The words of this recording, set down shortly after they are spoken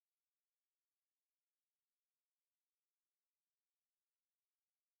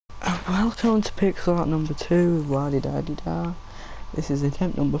Welcome to pixel art number 2, la-di-da-di-da. This is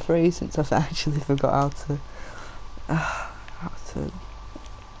attempt number 3 since I've actually forgot how to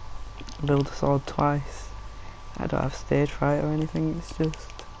build a sword twice. I don't have stage fright or anything, it's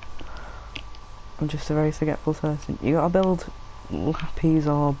just I'm just a very forgetful person. You gotta build lapis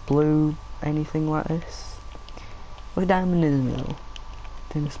or blue, anything like this, with a diamond in the middle.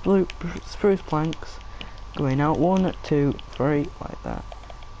 Then spruce planks going out 1, 2, 3 like that.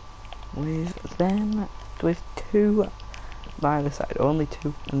 With 2 by the side, only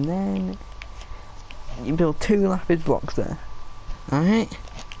 2, and then you build 2 lapis blocks there. Alright?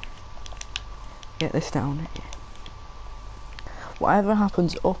 Get this down here. Whatever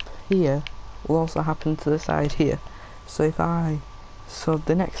happens up here will also happen to the side here. So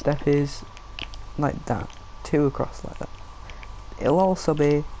the next step is like that, 2 across like that. It'll also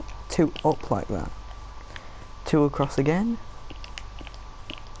be 2 up like that, 2 across again.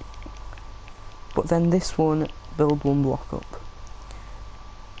 But then this one, build 1 block up,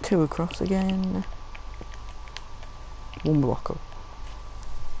 2 across again, 1 block up.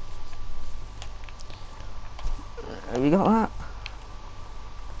 Have you got that?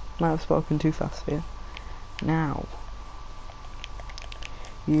 Might have spoken too fast for you. Now,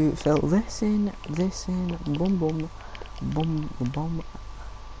 you fill this in, boom, boom, boom, boom,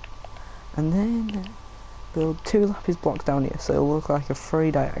 and then build 2 lapis blocks down here, so it'll look like a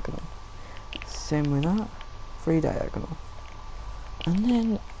 3 diagonal. Same with that, 3 diagonal, and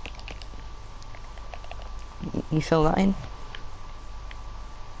then you fill that in.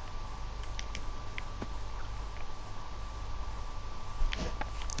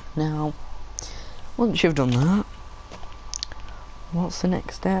 Now, once you've done that, what's the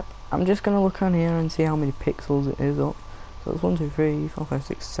next step? I'm just going to look on here and see how many pixels it is up. So it's 1, 2, 3, 4, 5,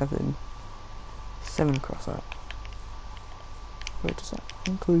 6, 7. 7 across that. Where does that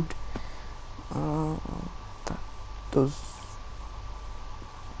include? That does.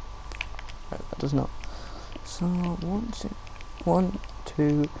 Right, that does not. So 1,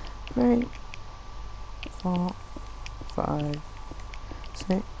 2, 3, 4, 5,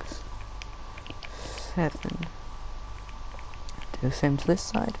 6, 7. Do the same to this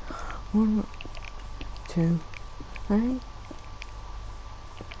side. 1, 2, 3,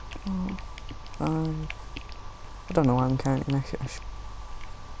 4, 5. I don't know why I'm counting. Actually,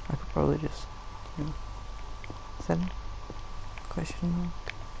 I could probably just, 7? Question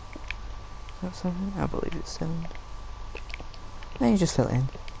mark. Is that 7? I believe it's 7. Then you just fill it in.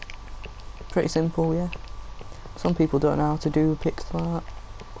 Pretty simple, yeah. Some people don't know how to do pixel art.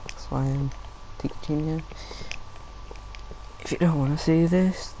 That's why I'm teaching you. If you don't want to see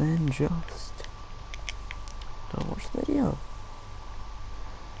this, then just don't watch the video.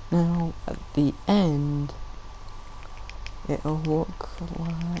 Now, at the end, it'll look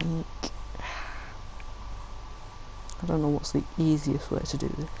like, I don't know what's the easiest way to do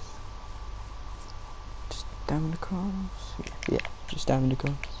this. Just down across. Yeah, just down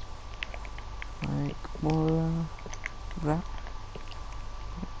across. Like more that.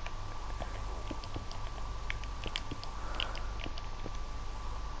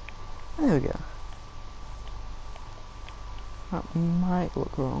 There we go. That might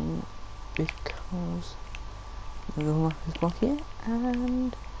look wrong because there's a lapis block here,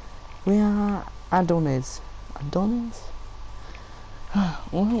 and we are Adonis.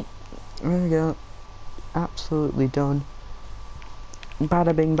 Well, there we go. Absolutely done.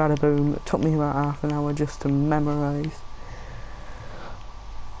 Bada bing, bada boom. It took me about half an hour just to memorise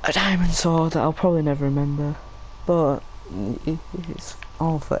a diamond sword that I'll probably never remember, but it's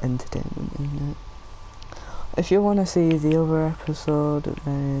all for entertainment, isn't it? If you want to see the other episode,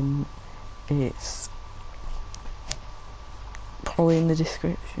 then it's probably in the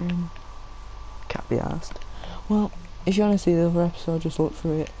description. Can't be asked. Well, if you want to see the other episode, just look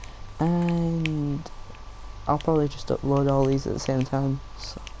for it, and I'll probably just upload all these at the same time.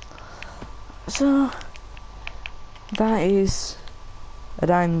 So that is a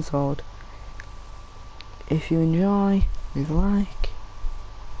diamond sword. If you enjoy, leave a like.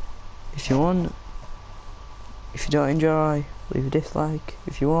 If you want. If you don't enjoy, leave a dislike.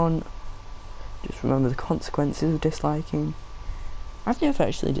 If you want, just remember the consequences of disliking. I've never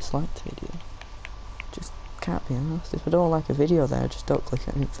actually disliked a video. Just can't be honest. If I don't like a video there, I just don't click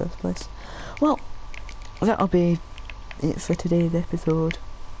on it in the first place. Well, that'll be it for today's episode.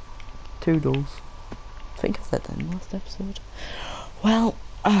 Toodles. I think I said that in the last episode. Well,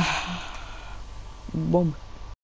 boom.